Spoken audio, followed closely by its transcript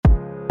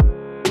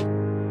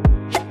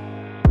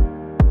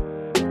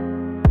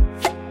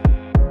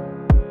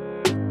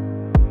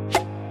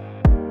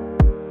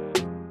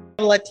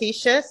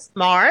Letitia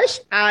Marsh.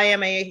 I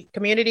am a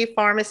community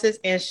pharmacist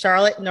in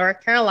Charlotte,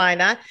 North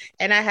Carolina,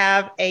 and I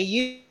have a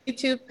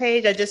YouTube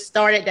page I just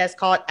started that's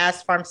called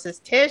Ask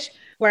Pharmacist Tish,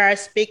 where I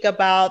speak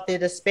about the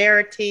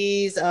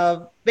disparities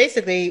of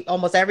basically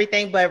almost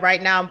everything. But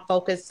right now, I'm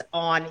focused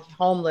on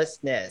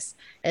homelessness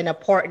and the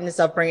importance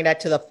of bringing that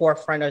to the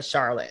forefront of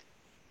Charlotte.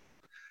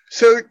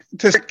 So,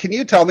 can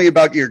you tell me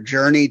about your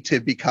journey to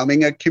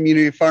becoming a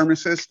community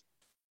pharmacist?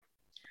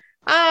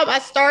 I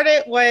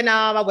started when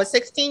I was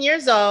 16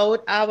 years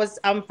old.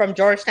 I'm from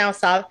Georgetown,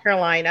 South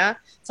Carolina.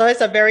 So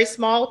it's a very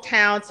small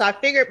town. So I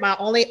figured my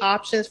only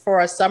options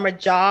for a summer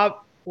job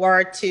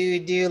were to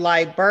do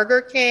like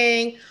Burger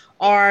King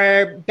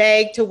or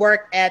beg to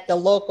work at the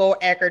local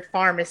Eckerd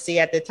pharmacy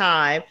at the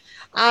time.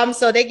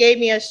 So they gave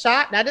me a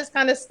shot and I just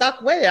kind of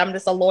stuck with it. I'm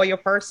just a loyal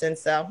person.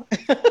 So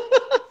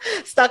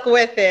stuck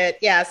with it.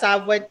 Yeah.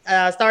 So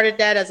started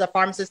that as a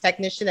pharmacist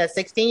technician at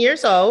 16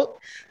 years old.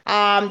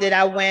 Then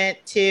I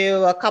went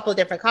to a couple of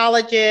different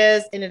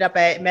colleges, ended up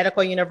at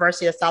Medical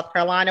University of South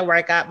Carolina, where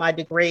I got my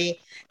degree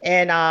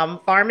in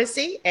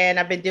pharmacy. And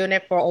I've been doing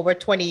it for over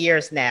 20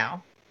 years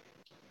now.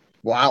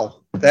 Wow,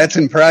 that's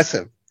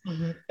impressive.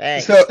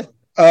 Thanks. So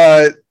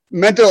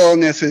mental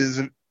illness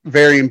is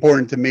very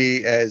important to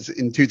me, as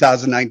in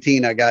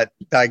 2019, I got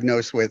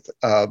diagnosed with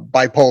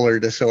bipolar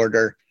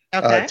disorder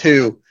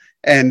too.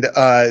 And,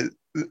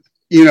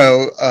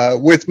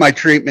 with my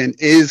treatment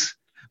is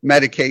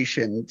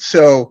medication.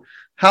 So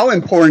how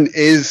important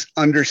is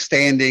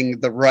understanding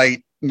the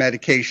right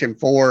medication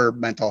for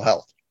mental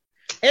health?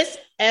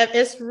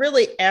 It's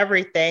really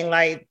everything.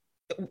 Like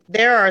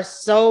there are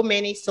so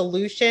many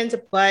solutions,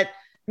 but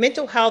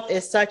mental health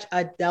is such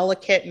a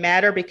delicate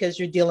matter because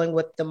you're dealing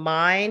with the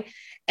mind.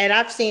 And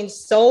I've seen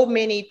so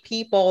many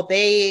people,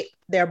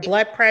 their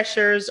blood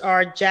pressures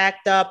are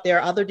jacked up,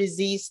 their other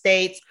disease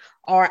states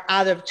are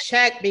out of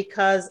check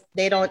because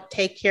they don't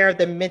take care of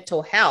the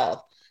mental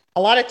health.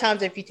 A lot of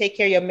times, if you take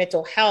care of your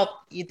mental health,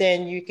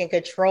 then you can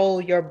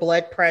control your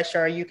blood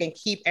pressure, you can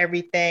keep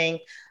everything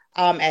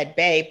at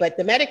bay. But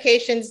the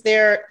medications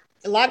there,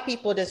 a lot of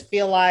people just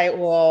feel like,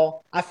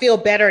 well, I feel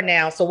better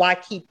now, so why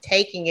keep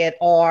taking it?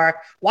 Or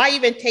why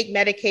even take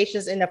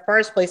medications in the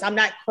first place? I'm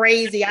not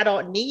crazy, I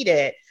don't need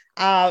it.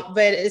 But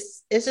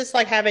it's just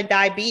like having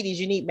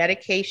diabetes. You need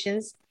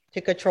medications to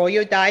control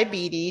your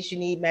diabetes. You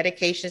need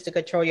medications to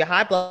control your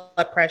high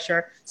blood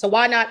pressure. So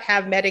why not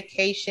have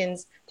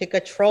medications to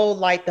control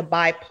like the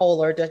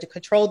bipolar, to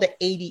control the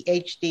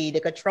ADHD, to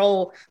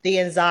control the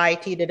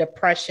anxiety, the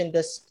depression,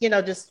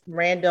 just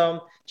random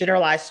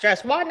generalized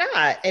stress? Why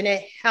not? And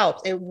it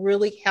helps. It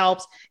really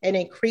helps and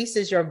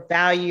increases your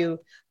value,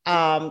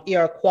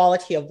 your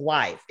quality of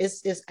life.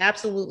 It's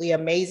absolutely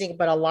amazing.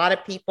 But a lot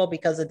of people,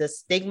 because of the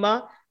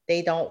stigma,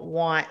 they don't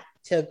want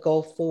to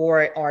go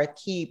forward or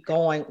keep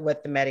going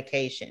with the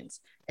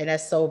medications. And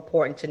that's so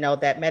important to know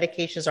that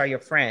medications are your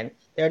friend.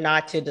 They're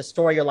not to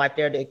destroy your life.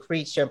 They're to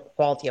increase your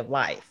quality of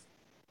life.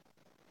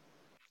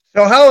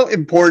 So how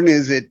important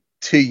is it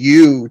to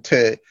you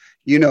to,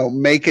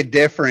 make a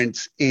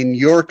difference in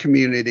your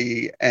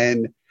community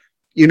and,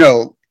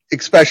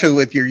 especially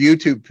with your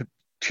YouTube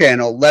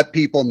channel, let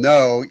people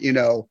know,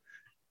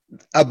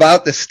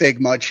 about the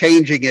stigma,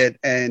 changing it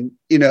and,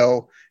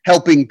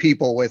 helping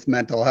people with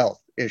mental health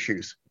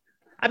issues?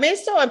 I mean,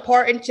 it's so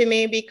important to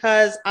me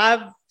because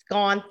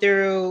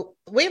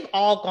we've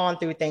all gone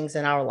through things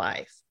in our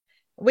life.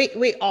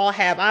 We all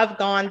have. I've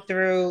gone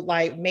through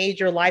like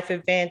major life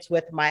events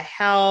with my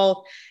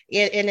health,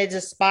 and it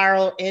just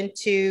spiraled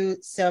into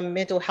some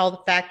mental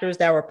health factors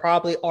that were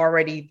probably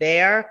already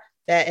there,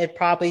 that it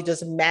probably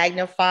just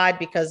magnified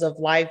because of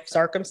life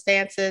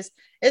circumstances.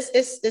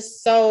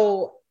 It's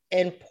so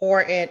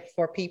important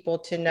for people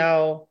to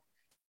know.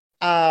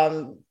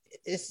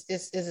 It's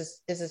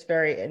just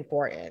very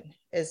important.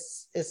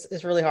 It's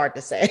really hard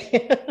to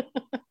say.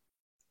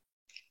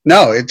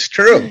 No, it's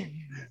true.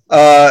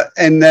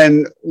 And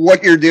then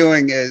what you're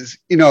doing is,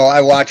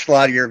 I watched a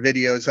lot of your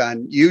videos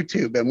on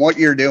YouTube, and what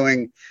you're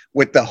doing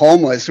with the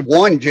homeless,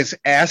 one, just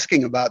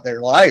asking about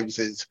their lives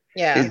is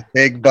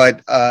big.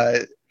 But,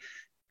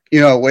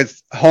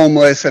 with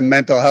homeless and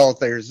mental health,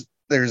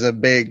 there's a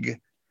big,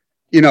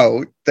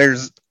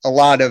 there's a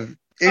lot of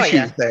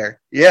issues there.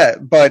 Yeah.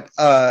 But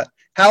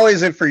how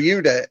is it for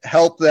you to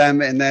help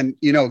them and then,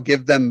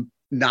 give them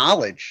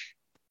knowledge?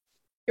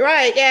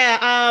 Right.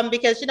 Yeah.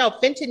 Because,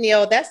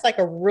 fentanyl, that's like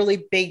a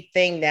really big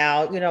thing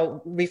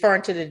now,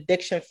 referring to the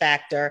addiction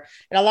factor.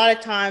 And a lot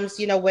of times,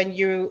 when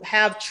you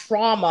have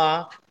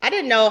trauma, I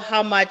didn't know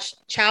how much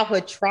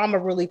childhood trauma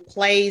really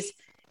plays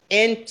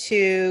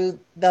into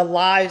the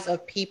lives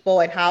of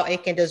people and how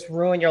it can just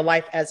ruin your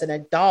life as an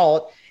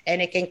adult.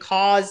 And it can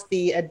cause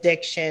the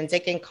addictions.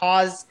 It can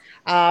cause,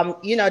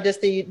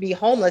 just to be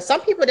homeless.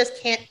 Some people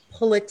just can't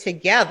pull it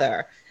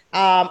together.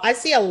 I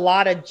see a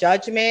lot of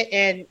judgment,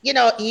 and,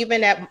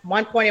 even at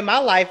one point in my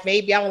life,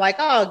 maybe I'm like,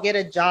 oh, I'll get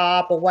a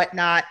job or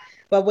whatnot.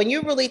 But when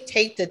you really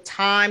take the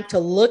time to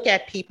look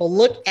at people,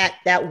 look at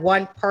that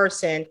one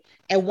person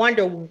and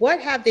wonder,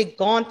 what have they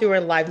gone through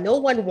in life? No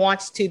one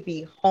wants to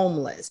be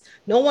homeless.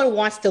 No one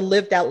wants to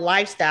live that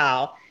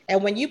lifestyle.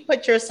 And when you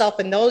put yourself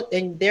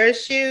in their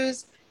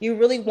shoes, you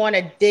really want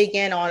to dig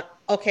in on,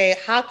 okay,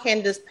 how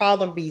can this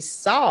problem be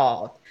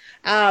solved?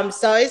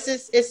 So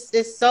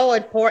it's so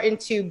important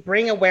to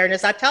bring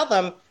awareness. I tell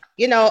them,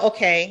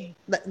 okay,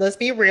 let's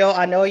be real.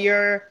 I know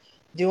you're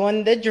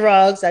doing the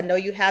drugs. I know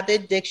you have the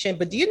addiction,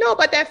 but do you know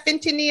about that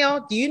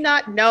fentanyl? Do you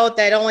not know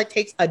that it only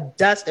takes a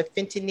dust of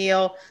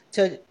fentanyl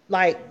to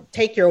like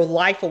take your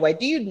life away?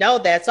 Do you know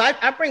that? So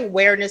I bring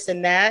awareness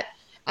in that.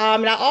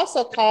 And I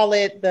also call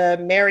it the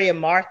Mary and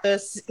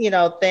Martha's,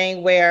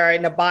 thing where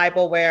in the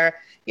Bible where,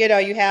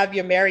 you have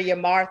your Mary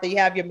and Martha, you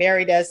have your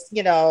Mary that's,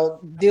 doing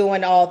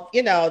all,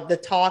 the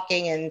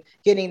talking and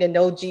getting to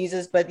know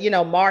Jesus. But,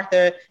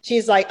 Martha,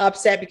 she's like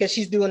upset because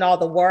she's doing all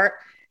the work.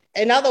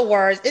 In other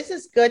words, it's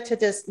just good to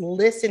just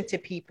listen to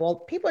people.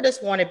 People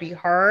just want to be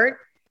heard.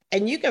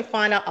 And you can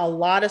find out a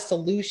lot of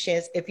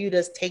solutions if you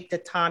just take the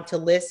time to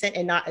listen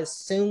and not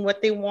assume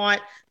what they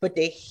want, but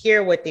they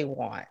hear what they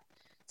want.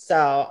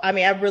 So, I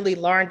mean, I really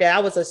learned that. I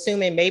was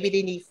assuming maybe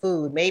they need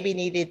food, maybe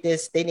needed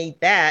this, they need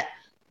that.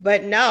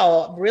 But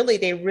no, really,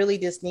 they really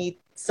just need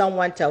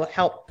someone to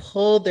help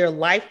pull their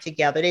life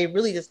together. They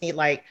really just need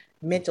like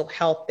mental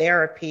health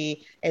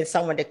therapy and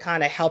someone to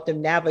kind of help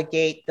them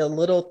navigate the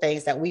little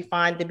things that we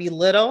find to be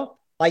little,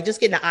 like just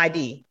getting an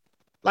ID.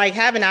 Like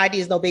having an ID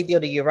is no big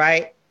deal to you,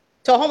 right?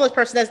 To a homeless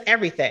person, that's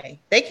everything.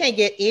 They can't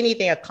get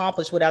anything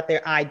accomplished without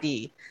their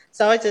ID.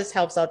 So it just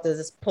helps out to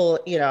just pull,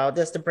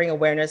 just to bring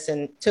awareness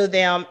and to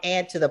them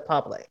and to the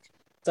public.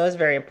 So it's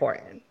very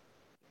important.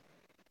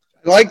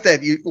 I like that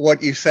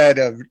what you said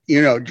of,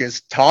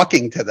 just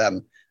talking to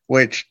them,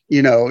 which,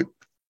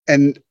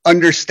 and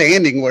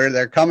understanding where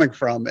they're coming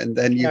from. And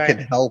then you can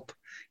help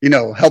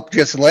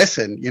just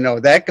listen,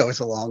 that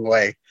goes a long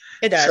way.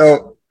 It does.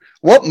 So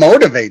what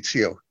motivates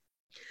you?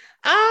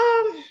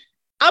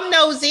 I'm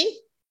nosy.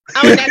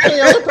 I'm actually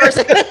the only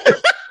person.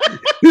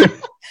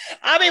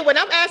 I mean, when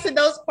I'm asking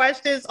those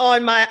questions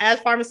on my As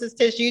Pharmacist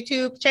Tish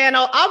YouTube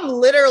channel, I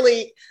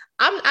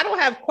don't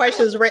have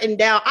questions written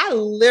down. I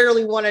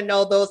literally want to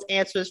know those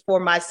answers for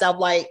myself.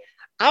 Like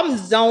I'm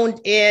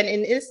zoned in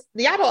and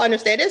y'all don't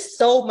understand. There's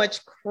so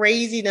much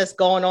craziness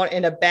going on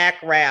in the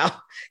background.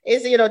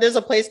 There's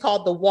a place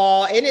called The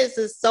Wall and it's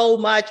just so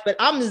much, but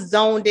I'm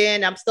zoned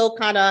in. I'm still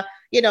kind of,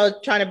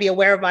 trying to be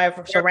aware of my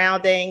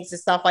surroundings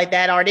and stuff like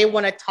that, or they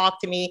want to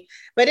talk to me,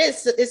 but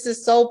it's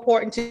just so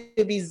important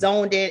to be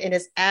zoned in and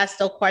just ask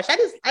those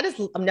questions.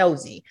 I'm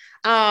nosy.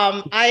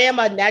 I am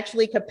a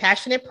naturally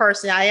compassionate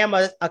person. I am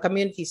a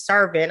community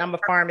servant. I'm a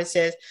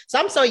pharmacist. So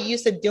I'm so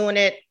used to doing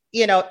it,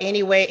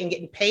 anyway, and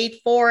getting paid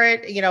for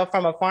it,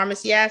 from a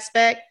pharmacy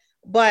aspect.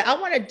 But I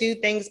want to do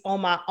things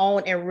on my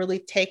own and really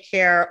take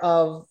care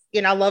of,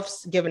 I love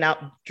giving out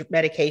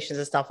medications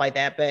and stuff like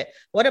that. But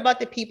what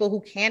about the people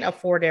who can't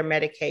afford their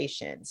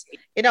medications?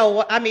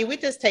 I mean, we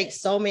just take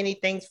so many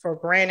things for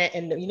granted.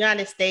 And the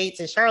United States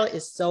and Charlotte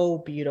is so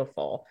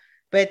beautiful.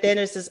 But then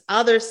there's this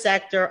other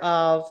sector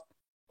of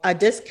a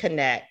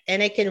disconnect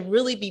and it can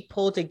really be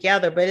pulled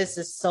together, but it's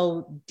just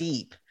so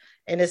deep.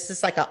 And it's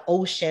just like an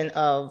ocean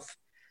of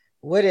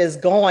what is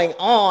going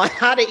on,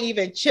 how to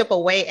even chip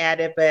away at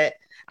it. But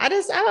I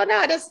don't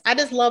know. I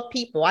just love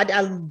people. I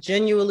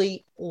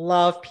genuinely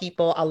love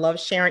people. I love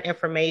sharing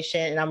information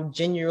and I'm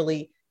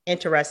genuinely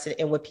interested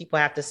in what people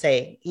have to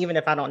say, even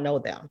if I don't know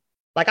them.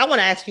 Like I want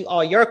to ask you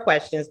all your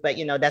questions, but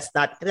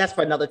that's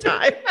for another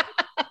time.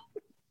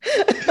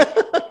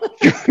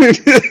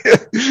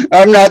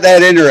 I'm not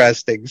that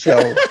interesting.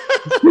 So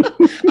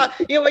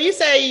when you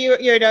say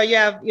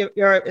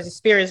you're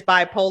experienced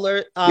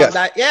bipolar,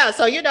 yes.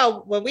 So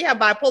when we have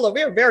bipolar,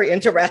 we're very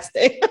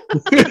interesting.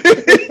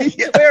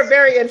 We're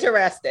very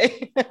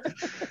interesting.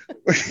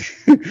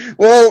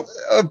 Well,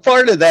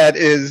 part of that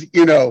is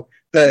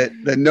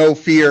the no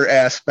fear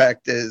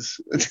aspect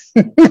is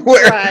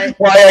why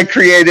I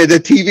created a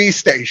TV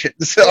station.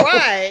 So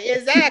right,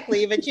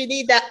 exactly. But you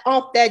need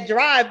that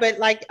drive. But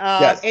like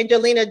yes.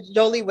 Angelina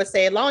Jolie would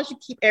say, as long as you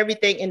keep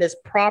everything in this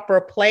proper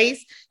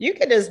place, you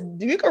can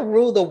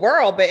rule the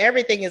world. But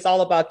everything is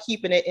all about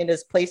keeping it in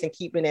this place and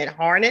keeping it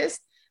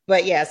harnessed.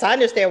 But yes, I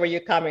understand where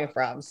you're coming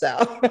from.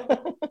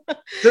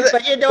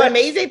 But you're doing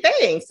amazing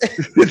things.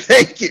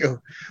 Thank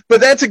you.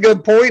 But that's a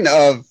good point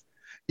of,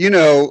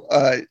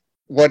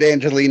 what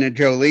Angelina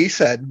Jolie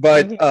said,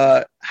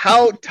 but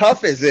how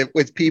tough is it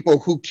with people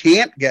who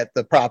can't get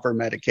the proper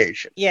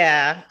medication?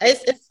 Yeah,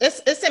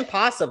 it's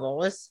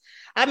impossible.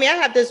 I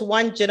have this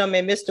one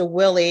gentleman, Mr.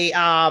 Willie.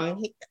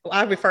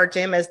 I refer to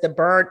him as the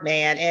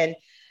Birdman, and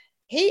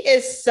he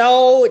is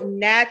so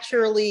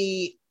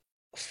naturally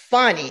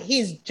funny.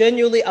 He's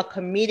genuinely a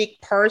comedic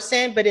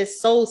person, but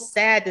it's so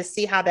sad to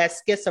see how that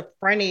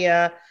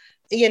schizophrenia,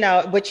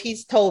 which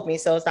he's told me,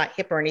 so it's not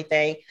hip or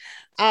anything,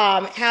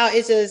 how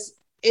it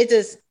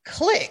just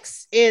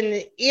clicks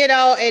and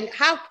and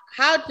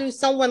how do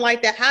someone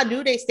like that, how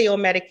do they stay on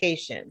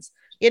medications?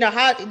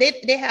 How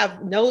they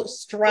have no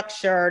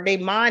structure, their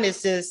mind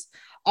is just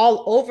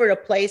all over the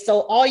place.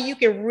 So all you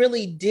can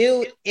really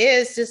do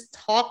is just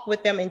talk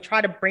with them and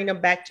try to bring them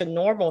back to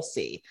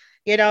normalcy.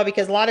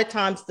 because a lot of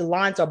times the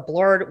lines are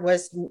blurred,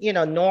 what's,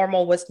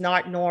 normal, what's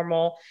not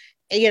normal,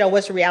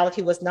 what's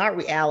reality, what's not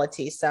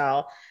reality.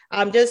 So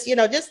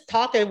just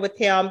talking with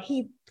him,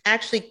 he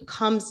actually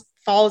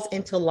falls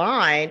into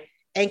line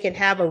and can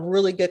have a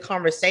really good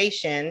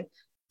conversation.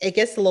 It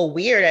gets a little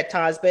weird at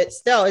times, but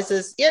still, it's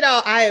just,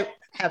 I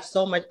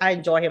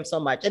enjoy him so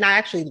much. And I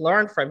actually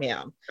learn from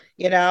him,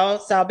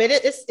 but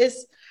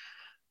it's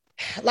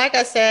like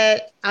I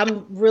said,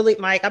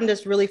 Mike, I'm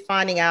just really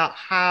finding out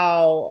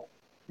how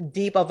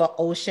deep of an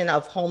ocean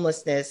of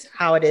homelessness,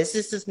 how it is.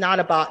 This is not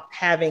about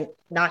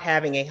not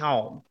having a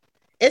home.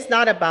 It's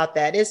not about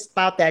that. It's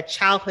about that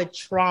childhood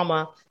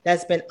trauma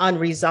that's been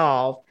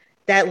unresolved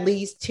that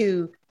leads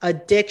to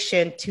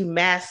addiction, to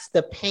mask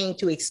the pain,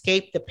 to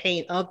escape the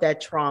pain of that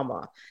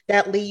trauma,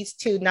 that leads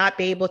to not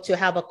be able to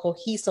have a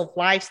cohesive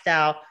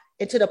lifestyle,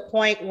 and to the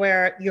point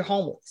where you're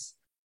homeless.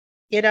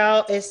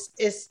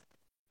 It's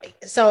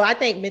so I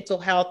think mental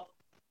health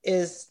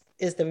is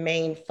the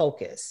main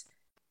focus.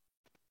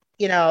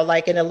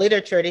 Like in the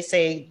literature, they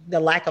say the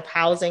lack of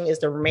housing is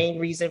the main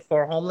reason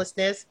for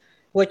homelessness,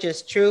 which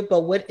is true.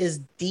 But what is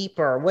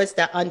deeper? What's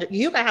that under?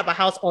 You can have a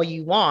house all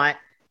you want,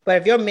 but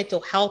if your mental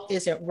health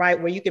isn't right,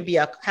 where you can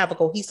have a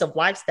cohesive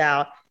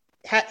lifestyle,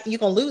 you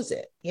can lose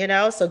it.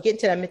 So getting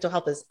to that mental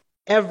health is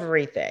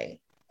everything,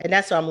 and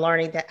that's what I'm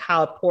learning, that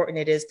how important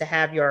it is to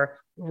have your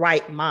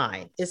right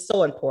mind. It's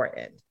so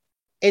important,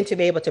 and to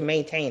be able to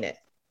maintain it.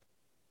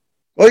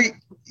 Well,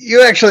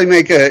 you actually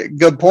make a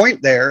good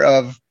point there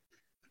of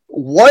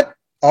what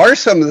are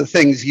some of the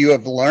things you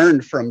have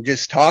learned from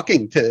just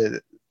talking to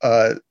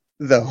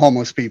the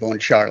homeless people in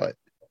Charlotte?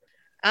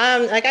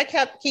 Like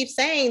I keep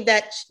saying,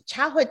 that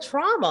childhood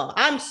trauma.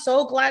 I'm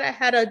so glad I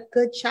had a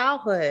good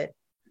childhood.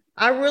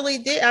 I really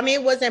did. I mean,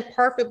 it wasn't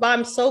perfect, but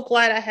I'm so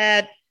glad I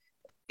had,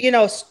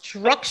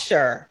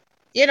 structure.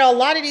 A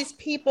lot of these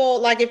people,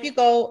 like if you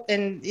go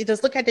and you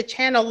just look at the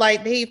channel,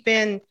 like they've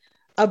been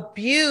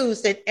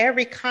abused in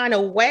every kind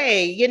of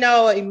way,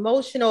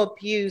 emotional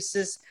abuse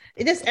is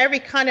just every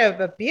kind of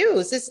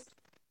abuse.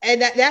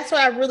 And that's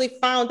what I really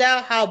found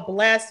out, how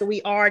blessed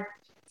we are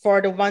for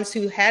the ones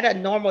who had a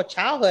normal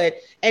childhood,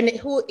 and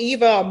who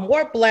even are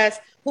more blessed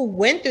who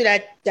went through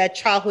that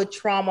childhood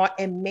trauma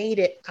and made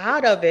it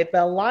out of it.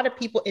 But a lot of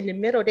people in the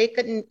middle, they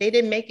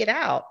didn't make it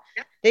out.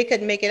 They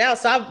couldn't make it out.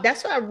 So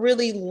that's what I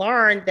really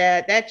learned,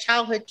 that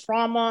childhood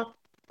trauma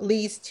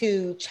leads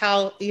to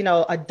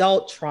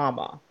adult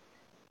trauma.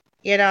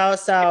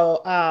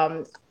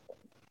 So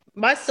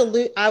my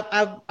salute,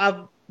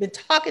 I've been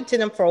talking to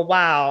them for a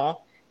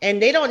while,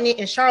 and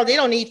in Charlotte, they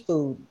don't need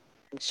food.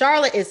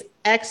 Charlotte is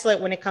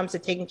excellent when it comes to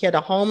taking care of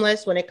the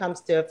homeless, when it comes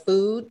to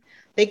food.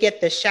 They get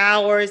the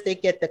showers, they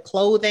get the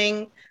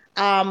clothing,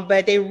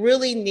 but they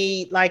really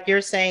need, like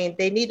you're saying,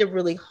 they need to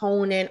really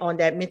hone in on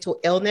that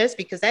mental illness,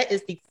 because that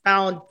is the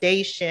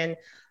foundation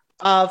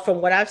of, from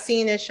what I've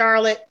seen in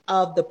Charlotte,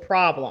 of the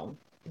problem.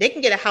 They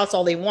can get a house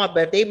all they want,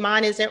 but if their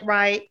mind isn't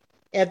right,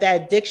 if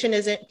that addiction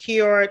isn't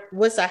cured,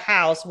 what's a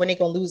house when they're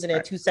gonna lose it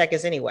in 2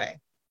 seconds anyway?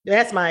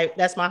 That's my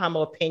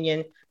humble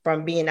opinion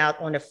from being out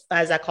on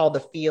as I call the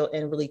field,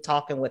 and really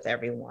talking with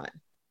everyone.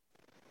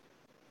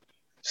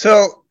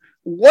 So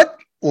what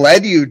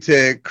led you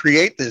to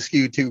create this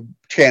YouTube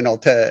channel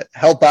to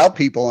help out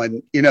people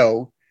and,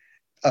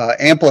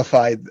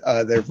 amplify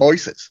their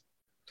voices?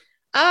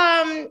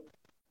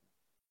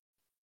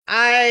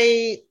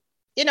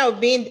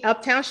 Being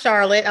uptown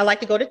Charlotte, I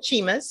like to go to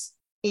Chima's,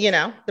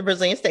 the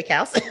Brazilian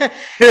steakhouse.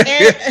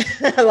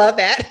 And I love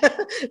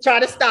that. Try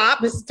to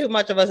stop. This is too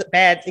much of a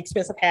bad,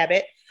 expensive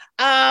habit.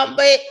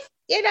 But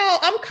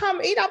I'm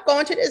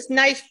going to this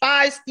nice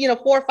 4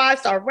 or 5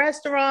 star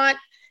restaurant.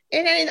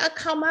 And then I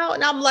come out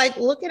and I'm like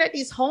looking at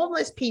these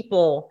homeless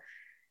people.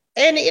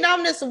 And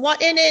I'm just one,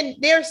 and then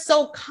they're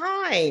so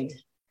kind.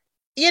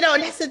 And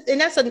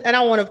and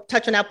I want to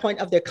touch on that point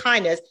of their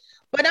kindness.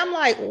 But I'm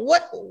like,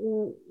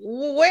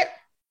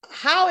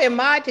 how am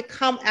I to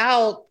come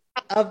out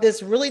of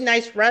this really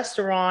nice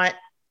restaurant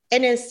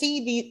and then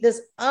see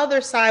this other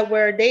side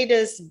where they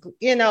just,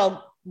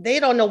 they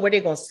don't know where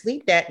they're going to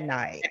sleep that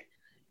night.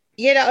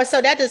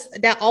 So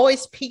that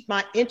always piqued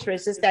my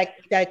interest, is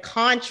that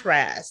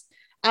contrast.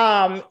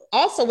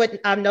 Also what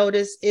I've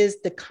noticed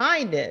is the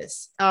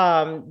kindness,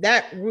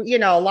 that,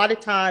 a lot of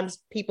times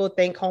people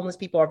think homeless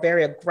people are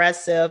very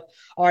aggressive,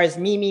 or is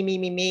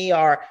me,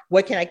 or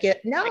what can I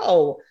get?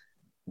 No,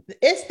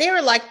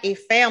 they're like a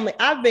family.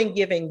 I've been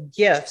giving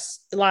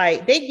gifts,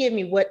 like they give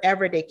me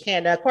whatever they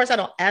can. Now, of course, I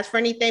don't ask for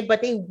anything,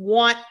 but they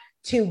want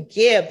to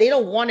give. They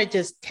don't want to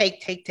just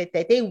take.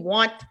 They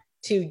want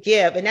to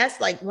give. And that's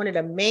like one of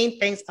the main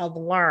things I've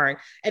learned.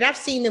 And I've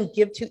seen them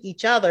give to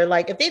each other.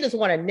 Like if they just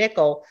want a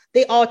nickel,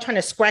 they all trying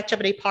to scratch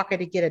up in their pocket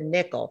to get a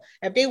nickel.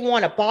 If they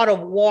want a bottle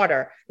of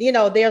water,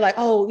 they're like,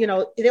 oh,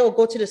 they will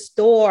go to the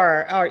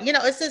store, or,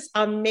 it's just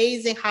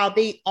amazing how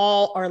they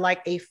all are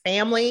like a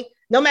family.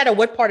 No matter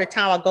what part of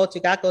town I go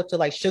to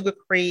like Sugar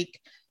Creek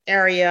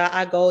area,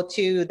 I go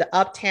to the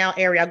Uptown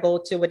area, I go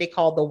to what they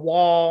call the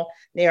Wall,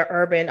 their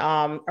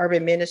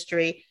urban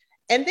ministry.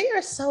 And they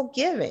are so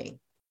giving.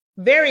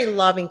 very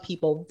loving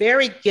people,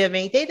 very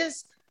giving. They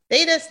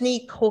just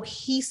need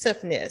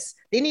cohesiveness.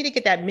 They need to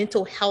get that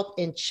mental health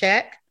in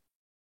check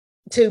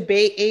to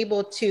be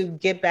able to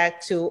get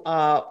back to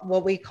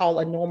what we call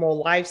a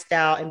normal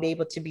lifestyle and be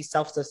able to be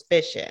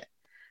self-sufficient.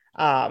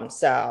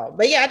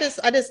 But yeah,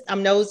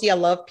 I'm nosy. I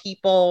love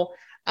people.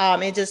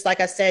 And just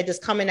like I said,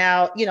 just coming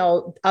out,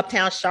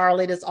 uptown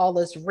Charlotte is all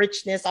this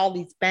richness, all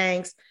these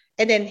banks.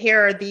 And then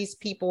here are these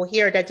people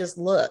here that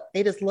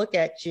they just look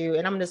at you.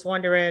 And I'm just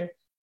wondering,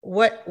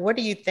 what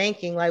are you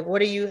thinking? Like, what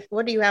do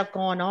you have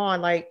going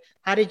on? Like,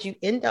 how did you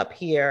end up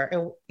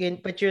here?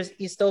 But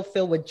you still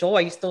filled with joy.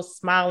 You're still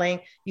smiling.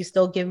 You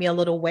still give me a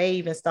little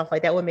wave and stuff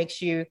like that. What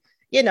makes you,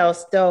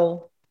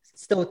 still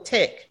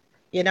tick,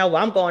 well,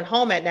 I'm going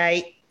home at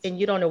night and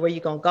you don't know where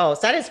you're going to go.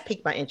 So that just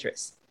piqued my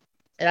interest.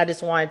 And I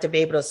just wanted to be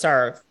able to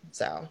serve.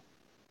 So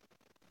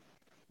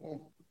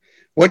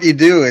what you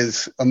do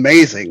is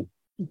amazing.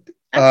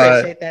 I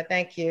appreciate that.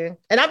 Thank you.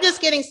 And I'm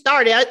just getting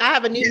started. I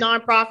have a new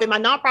nonprofit. My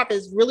nonprofit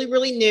is really,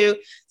 really new.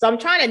 So I'm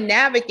trying to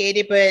navigate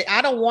it, but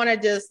I don't want to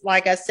just,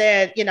 like I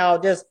said,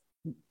 just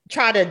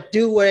try to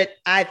do what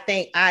I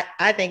think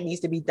needs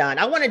to be done.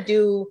 I want to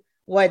do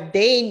what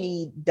they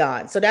need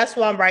done. So that's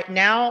why I'm right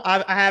now.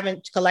 I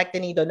haven't collected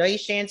any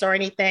donations or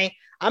anything.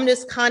 I'm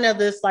just kind of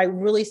just like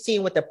really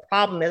seeing what the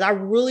problem is. I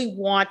really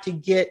want to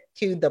get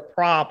to the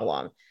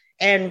problem.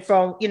 And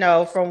from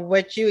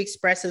what you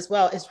express as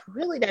well, it's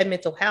really that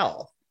mental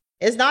health.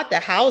 It's not the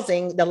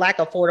housing, the lack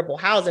of affordable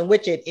housing,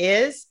 which it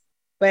is,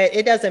 but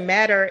it doesn't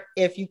matter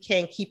if you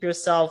can't keep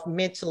yourself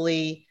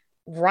mentally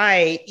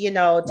right,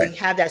 to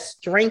have that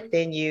strength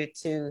in you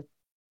to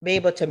be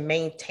able to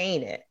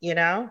maintain it,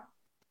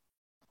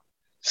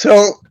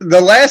 So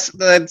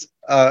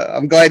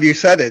I'm glad you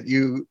said it.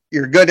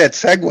 You're good at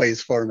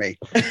segues for me.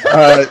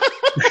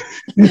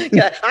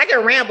 I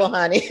can ramble,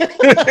 honey.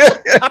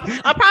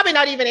 I'm probably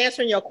not even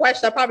answering your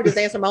question. I probably just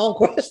answer my own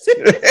question.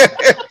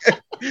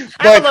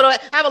 I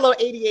have a little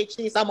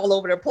ADHD, so I'm all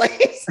over the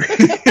place.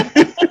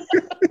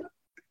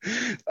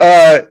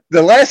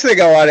 The last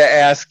thing I want to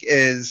ask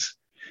is,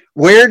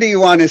 where do you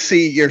want to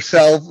see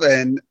yourself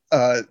and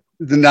the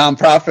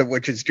nonprofit,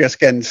 which is just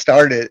getting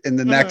started, in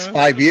the next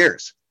 5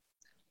 years?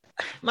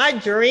 My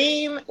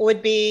dream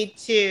would be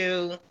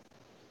to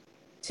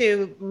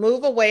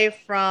move away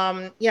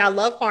from, I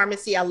love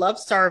pharmacy. I love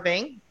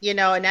serving, in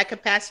that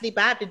capacity,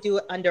 but I have to do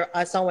it under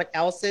someone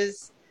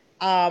else's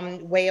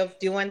way of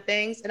doing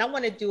things. And I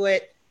want to do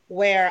it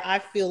where I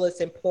feel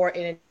it's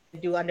important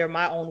and do under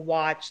my own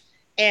watch.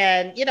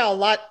 And,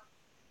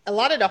 a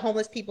lot of the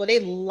homeless people, they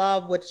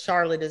love what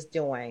Charlotte is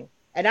doing.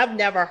 And I've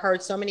never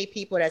heard so many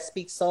people that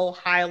speak so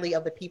highly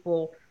of the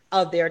people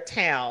of their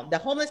town. The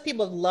homeless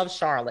people love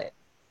Charlotte.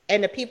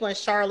 And the people in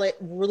Charlotte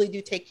really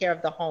do take care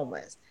of the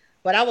homeless.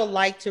 But I would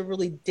like to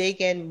really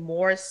dig in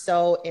more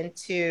so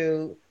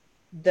into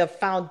the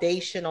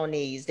foundational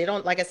needs. They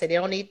don't, like I said, they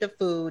don't need the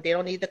food, they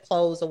don't need the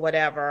clothes or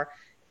whatever.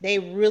 They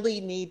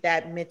really need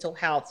that mental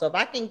health. So if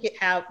I can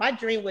my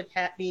dream would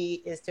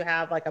is to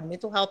have like a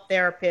mental health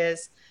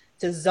therapist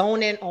to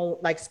zone in on,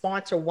 like,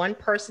 sponsor one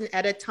person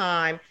at a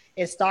time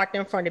and start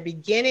them from the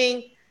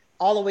beginning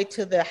all the way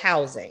to the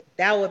housing.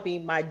 That would be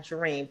my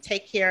dream.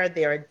 Take care of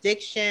their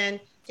addiction,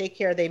 take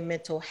care of their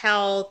mental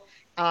health,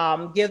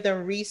 give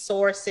them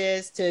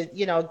resources to,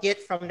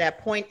 get from that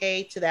point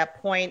A to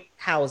that point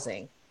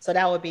housing. So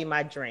that would be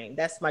my dream.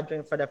 That's my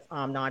dream for the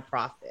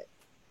nonprofit.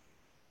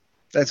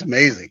 That's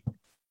amazing.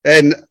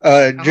 And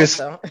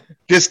just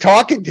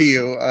talking to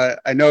you,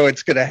 I know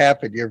it's going to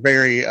happen. You're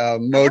very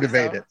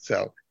motivated.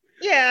 So.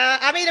 Yeah,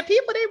 I mean, the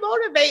people, they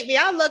motivate me.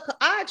 I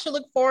actually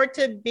look forward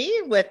to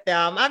being with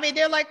them. I mean,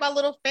 they're like my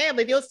little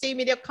family. They'll see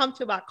me, they'll come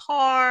to my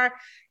car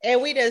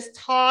and we just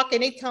talk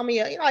and they tell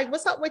me, like,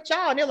 what's up with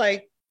y'all? And they're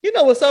like,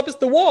 what's up? It's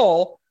the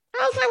wall.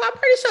 I was like, well, I'm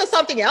pretty sure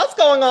something else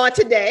going on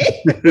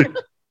today.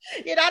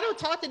 I don't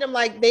talk to them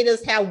like they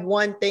just have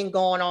one thing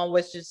going on,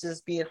 which is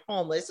just being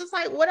homeless. It's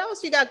like, what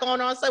else you got going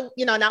on? So,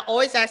 and I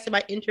always ask in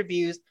my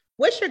interviews,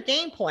 what's your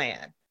game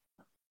plan?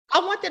 I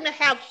want them to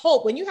have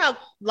hope. When you have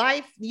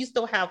life, you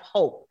still have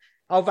hope,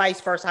 or vice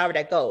versa, however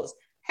that goes.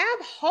 Have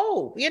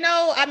hope.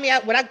 I mean,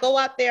 when I go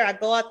out there,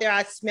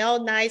 I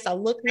smell nice, I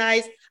look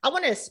nice. I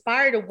want to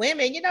inspire the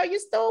women. You're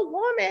still a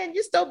woman,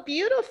 you're still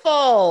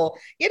beautiful.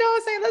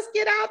 I'm saying, let's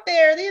get out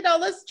there,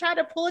 let's try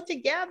to pull it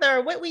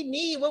together. What we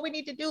need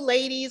to do,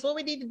 ladies, what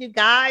we need to do,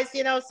 guys,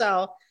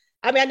 So,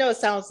 I mean, I know it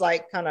sounds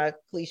like kind of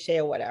cliche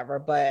or whatever,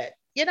 but,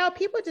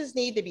 people just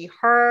need to be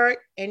heard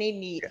and they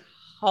need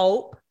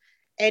hope.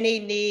 And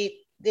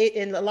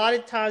and a lot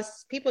of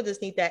times people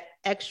just need that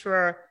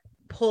extra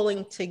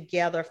pulling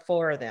together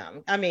for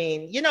them. I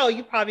mean,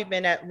 you've probably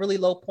been at really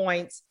low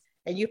points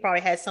and you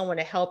probably had someone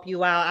to help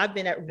you out. I've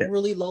been at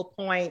really low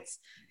points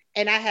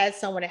and I had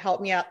someone to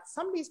help me out.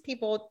 Some of these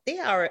people, they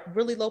are at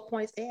really low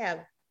points. They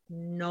have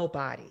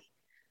nobody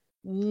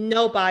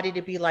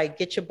to be like,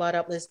 get your butt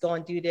up, let's go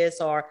and do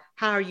this, or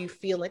how are you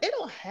feeling? They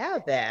don't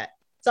have that.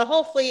 So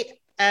hopefully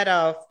at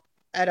a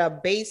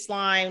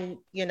baseline,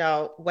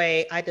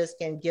 way, I just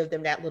can give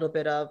them that little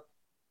bit of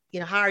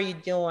how are you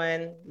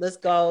doing? Let's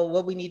go.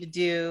 What we need to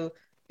do,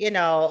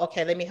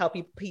 okay, let me help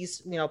you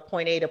piece,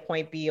 point A to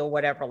point B or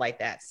whatever like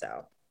that.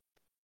 So,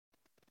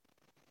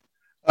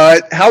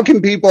 how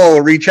can people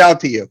reach out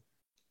to you?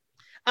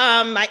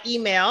 my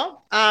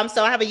email.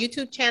 So I have a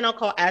YouTube channel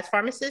called As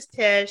Pharmacist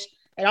Tish,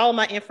 and all of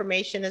my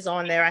information is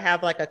on there. I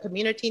have like a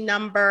community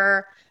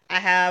number. I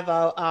have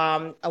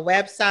a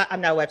website.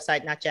 I'm not a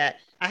website, not yet.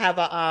 I have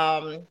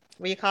a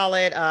what do you call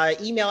it?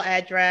 Email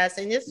address,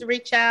 and just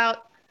reach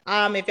out.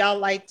 If y'all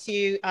like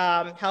to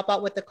help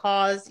out with the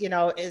cause,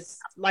 is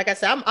like I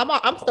said,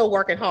 I'm still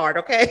working hard.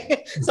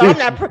 Okay, so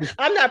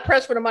I'm not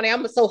pressed for the money.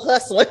 I'm so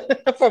hustling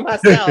for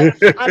myself.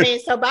 I mean,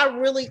 so but I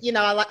really,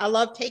 I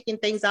love taking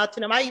things out to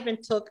them. I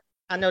even took.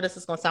 I know this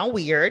is gonna sound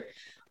weird,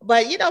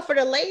 but for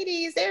the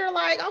ladies, they're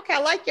like, okay, I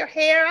like your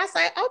hair. I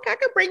say, okay, I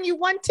could bring you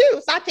one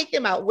too. So I take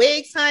them out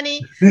wigs,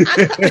 honey. And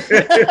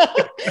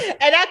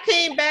I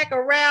came back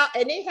around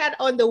and they had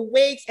on the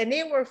wigs and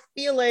they were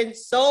feeling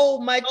so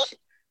much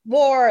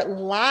more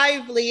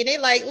lively. And they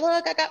like,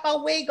 look, I got my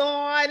wig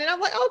on. And I'm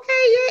like,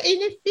 okay, yeah.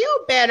 And you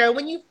feel better.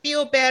 When you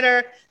feel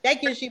better,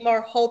 that gives you more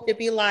hope to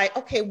be like,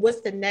 okay,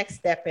 what's the next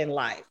step in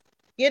life?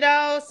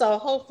 So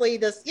hopefully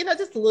this,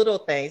 just little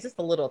things, just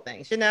the little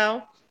things,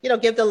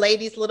 give the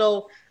ladies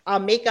little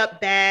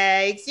makeup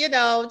bags,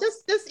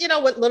 just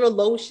with little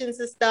lotions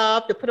and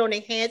stuff to put on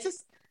their hands,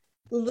 just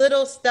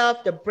little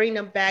stuff to bring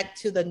them back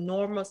to the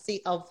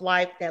normalcy of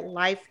life, that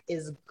life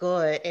is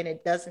good and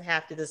it doesn't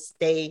have to just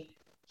stay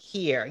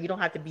here. You don't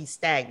have to be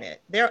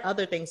stagnant. There are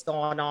other things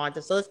going on.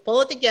 So let's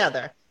pull it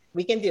together.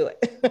 We can do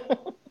it.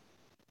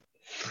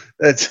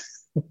 That's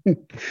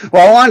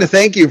well, I want to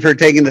thank you for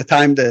taking the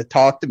time to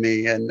talk to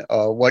me and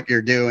what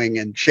you're doing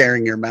and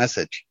sharing your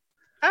message.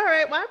 All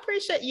right. Well, I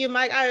appreciate you,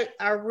 Mike.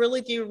 I really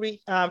do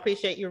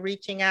appreciate you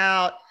reaching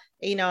out,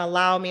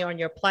 allow me on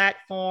your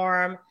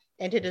platform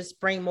and to just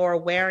bring more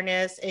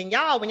awareness. And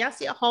y'all, when y'all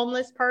see a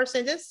homeless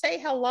person, just say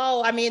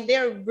hello. I mean,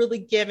 they're really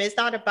giving. It's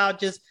not about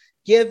just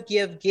give,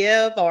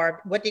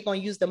 or what they're going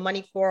to use the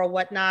money for or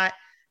whatnot.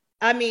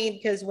 I mean,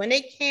 because when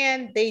they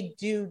can, they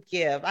do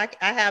give. I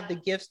have the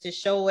gifts to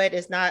show it.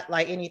 It's not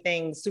like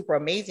anything super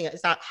amazing.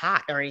 It's not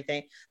hot or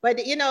anything, but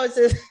it's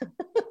just,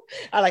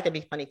 I like to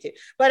be funny too.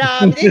 But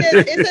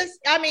it's just,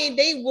 I mean,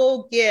 they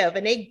will give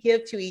and they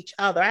give to each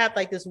other. I have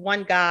like this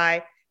one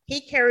guy, he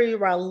carried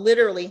around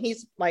literally,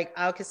 he's like,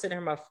 I'll consider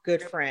him a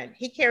good friend.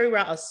 He carried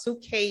around a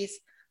suitcase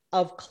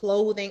of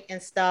clothing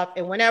and stuff.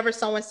 And whenever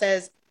someone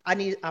says,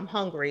 I'm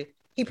hungry,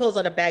 he pulls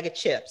out a bag of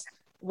chips.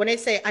 When they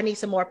say, I need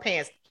some more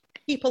pants,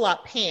 he pull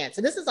out pants.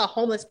 And this is a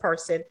homeless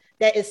person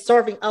that is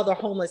serving other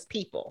homeless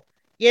people,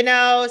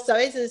 so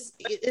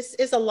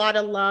it's a lot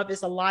of love.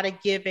 It's a lot of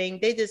giving.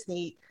 They just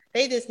need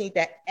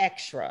that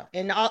extra.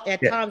 And at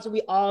times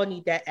we all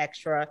need that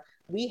extra.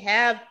 We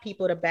have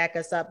people to back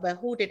us up, but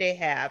who do they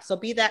have? So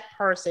be that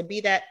person,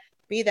 be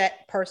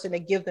that person to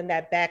give them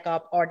that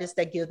backup or just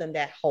to give them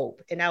that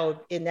hope. And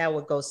that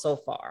would go so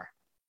far.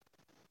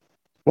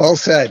 Well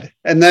said.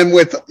 And then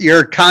with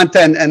your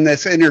content and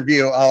this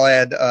interview, I'll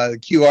add a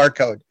QR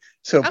code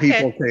so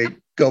people can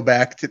go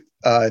back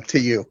to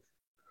you.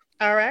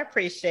 All right, I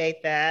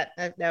appreciate that.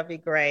 That'd be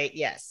great.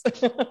 Yes.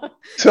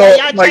 So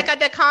y'all check out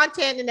the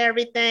content and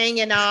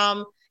everything, and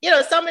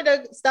some of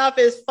the stuff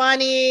is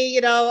funny.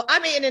 I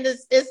mean, and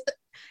it's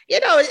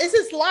it's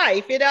just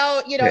life.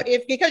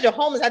 If because you're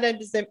homeless,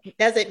 that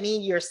doesn't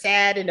mean you're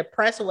sad and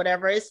depressed or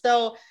whatever. It's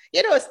still,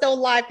 it's still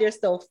life. They're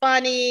still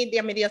funny.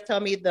 I mean, they'll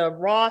tell me the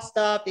raw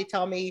stuff. They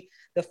tell me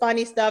the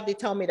funny stuff. They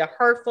tell me the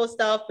hurtful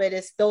stuff, but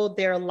it's still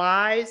their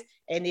lives,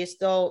 and there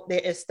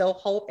is still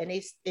hope, and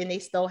they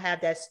still have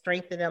that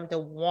strength in them to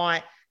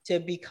want to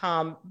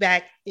become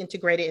back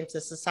integrated into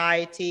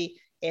society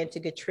and to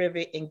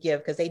contribute and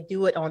give, because they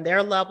do it on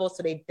their level,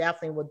 so they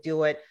definitely will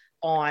do it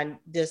on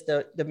just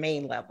the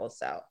main level.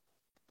 So